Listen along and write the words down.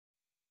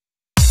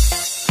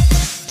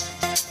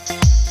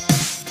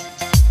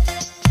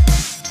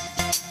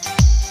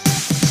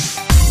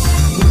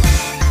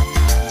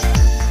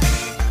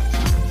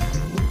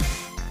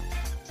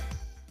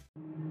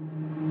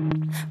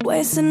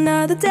Waste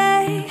another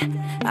day,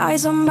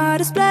 eyes on my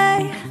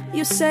display.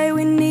 You say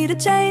we need a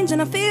change and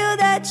I feel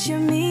that you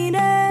mean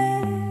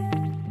it.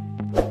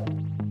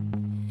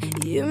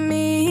 You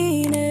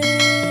mean it.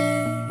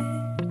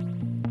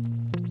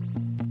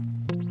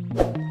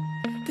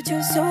 But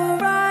you're so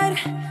right,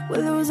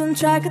 we're losing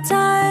track of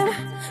time,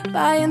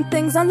 buying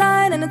things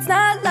online and it's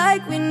not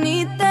like we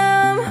need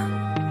them.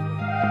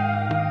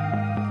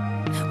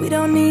 We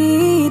don't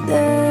need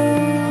them.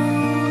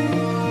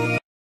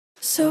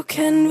 So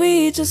can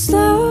we just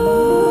slow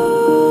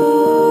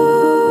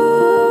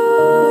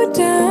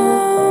down?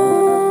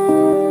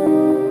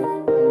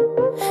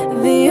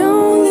 The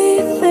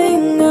only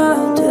thing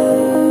I'll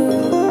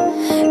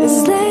do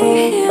is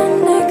lay here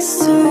next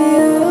to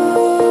you.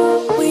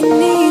 We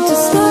need to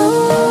slow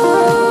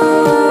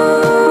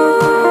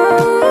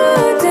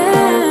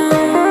down.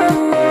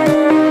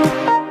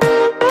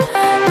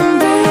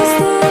 Embrace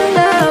the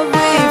love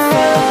we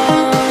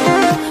found.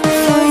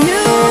 For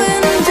you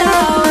and I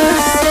were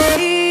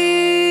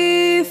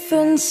safe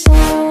and sound.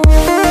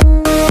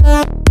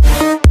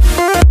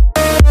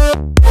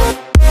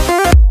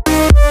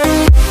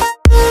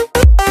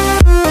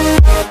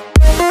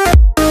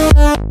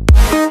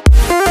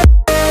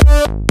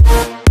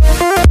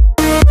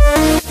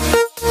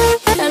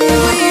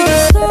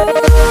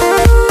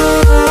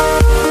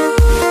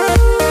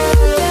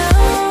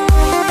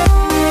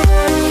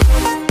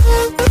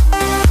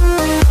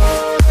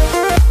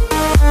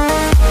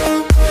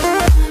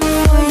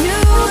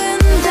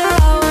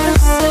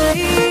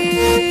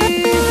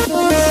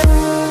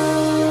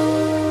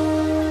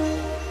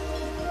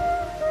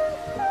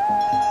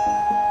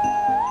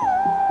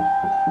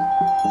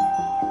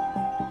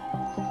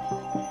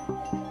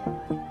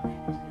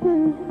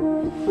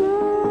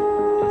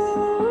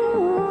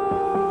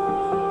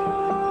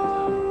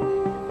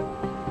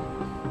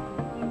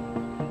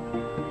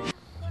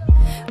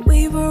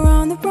 We were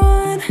on the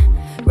run,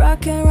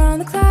 rocking around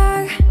the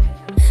clock.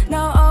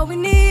 Now all we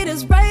need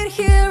is right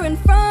here in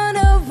front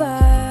of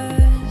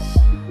us.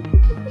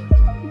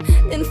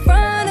 In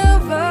front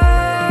of us.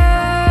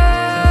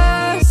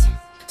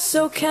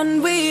 So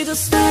can we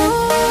just slow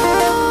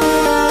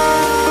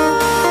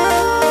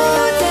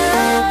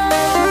down?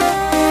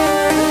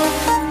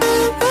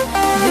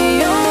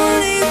 The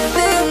only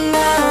thing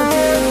I'll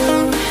do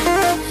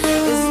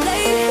is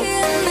lay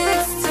here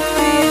next to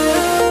you.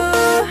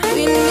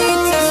 We need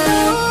to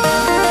slow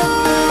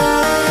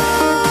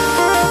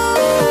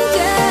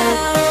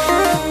down.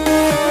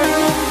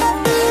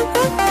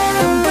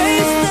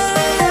 Embrace the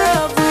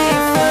love we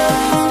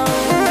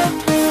found.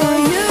 For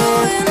you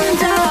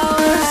and I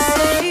were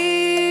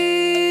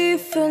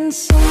safe and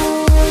sound.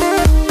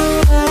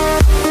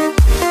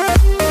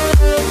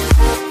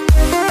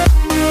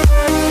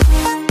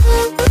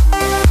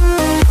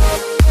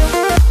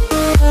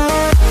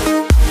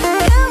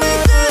 Can we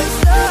just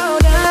slow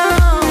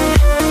down?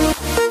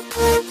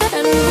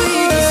 And we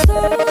just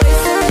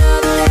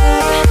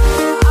waste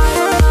another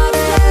day.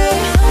 I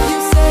don't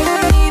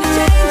understand.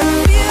 You say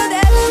we need a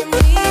change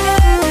and feel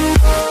that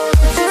you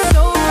mean it. But you're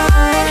so right,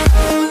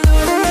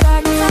 we're losing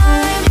track of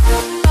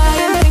time,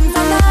 buying things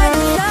online. It's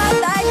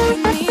not like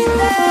we need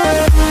them.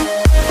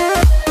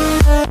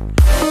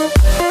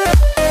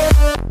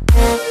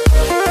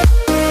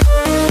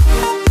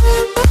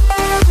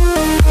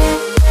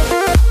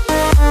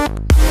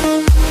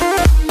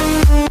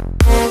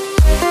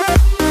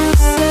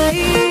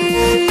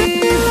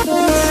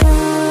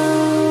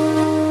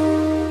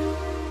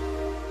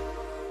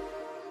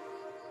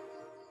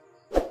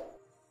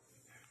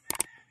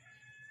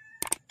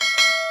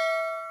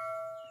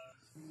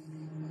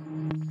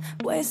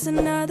 Waste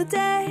another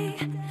day,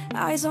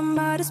 eyes on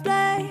my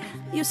display.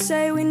 You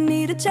say we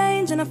need a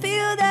change and I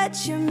feel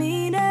that you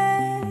mean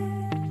it.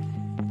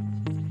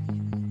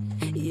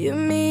 You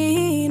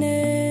mean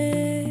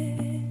it.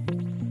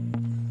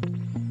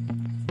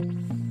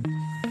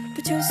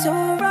 But you're so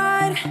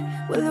right,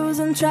 we're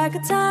losing track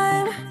of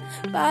time,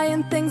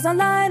 buying things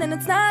online and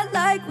it's not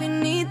like we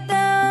need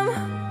them.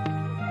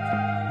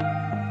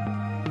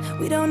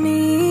 We don't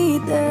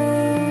need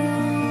them.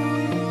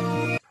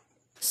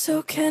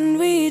 So can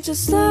we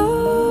just slow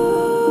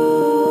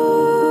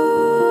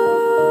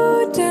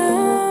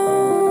down?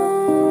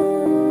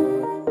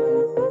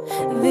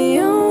 The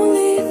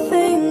only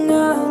thing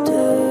I'll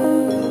do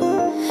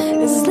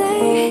is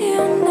lay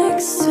here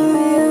next to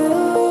you.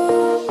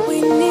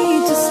 We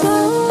need to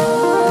slow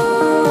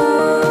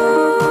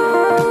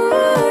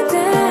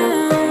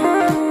down.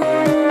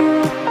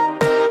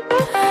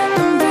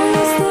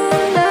 Embrace the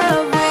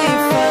love we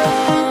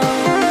found.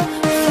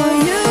 For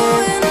you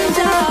and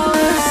I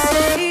were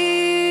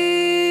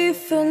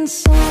safe and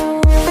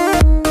sound.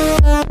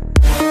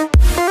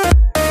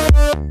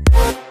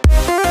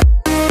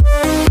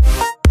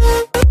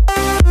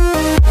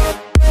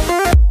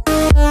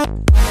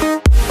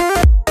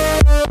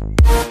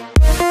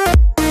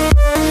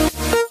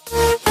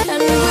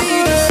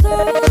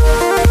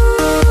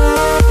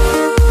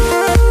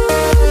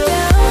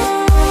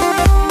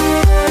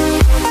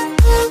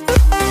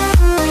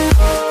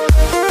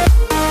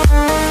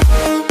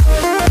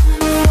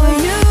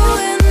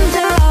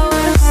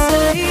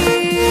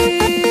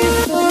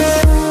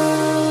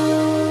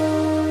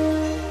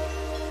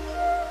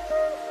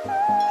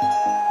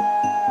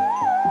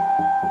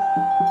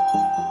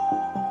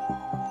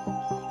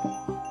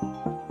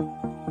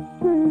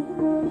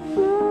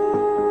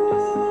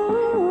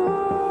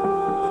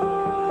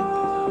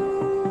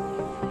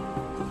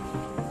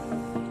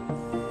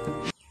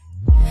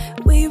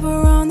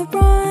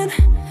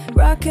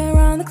 rocking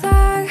around the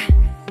clock.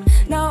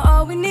 Now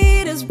all we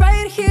need is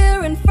right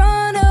here in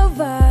front of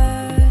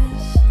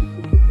us.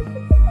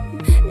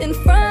 In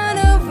front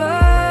of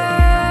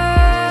us.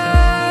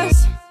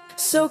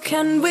 So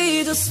can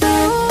we just slow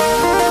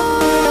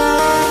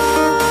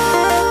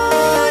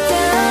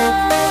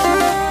down?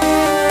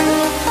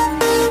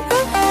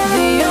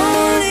 The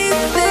only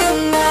thing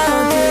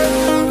I'll do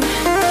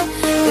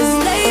is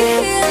lay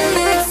here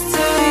next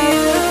to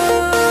you.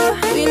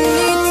 We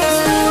need to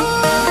slow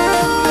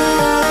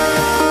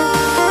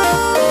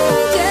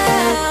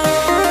down.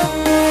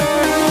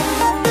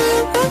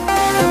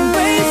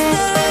 Embrace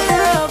the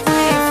love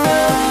we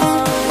found.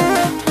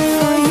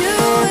 For you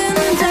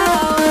and I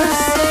are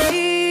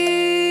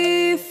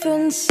safe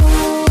and sound.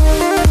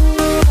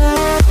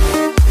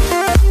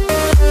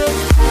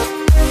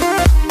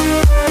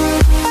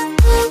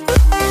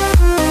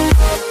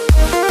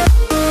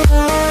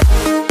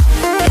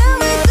 Can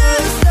we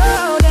just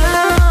slow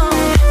down?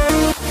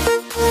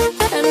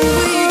 And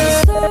we just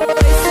slow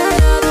waste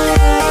another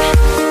day.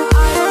 I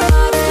don't know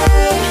how to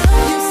play.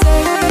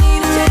 You say we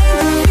need a change.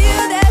 Feel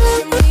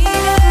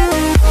that you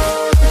need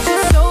it. But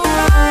you're so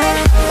right.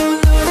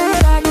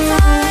 We're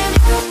losing track of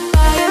time.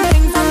 Buying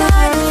things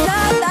online. It's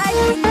not like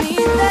we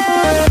need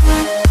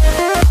them.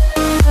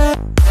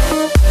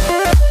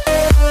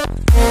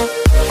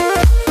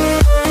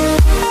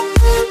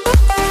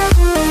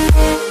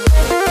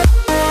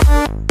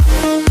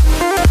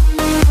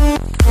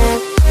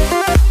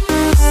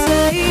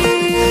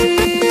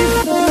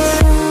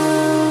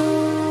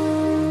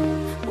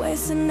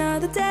 Waste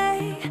another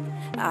day,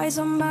 eyes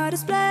on my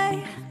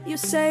display. You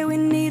say we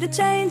need a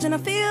change, and I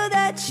feel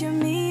that you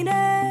mean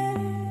it.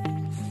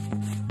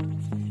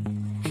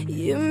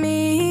 You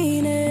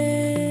mean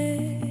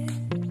it.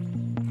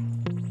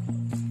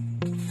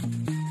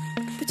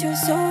 But you're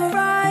so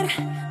right,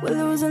 we're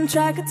losing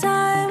track of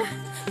time.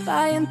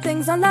 Buying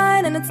things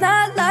online, and it's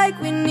not like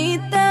we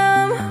need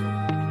them.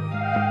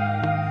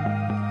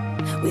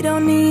 We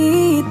don't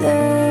need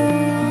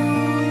them.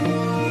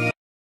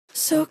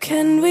 So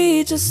can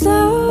we just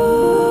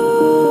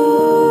slow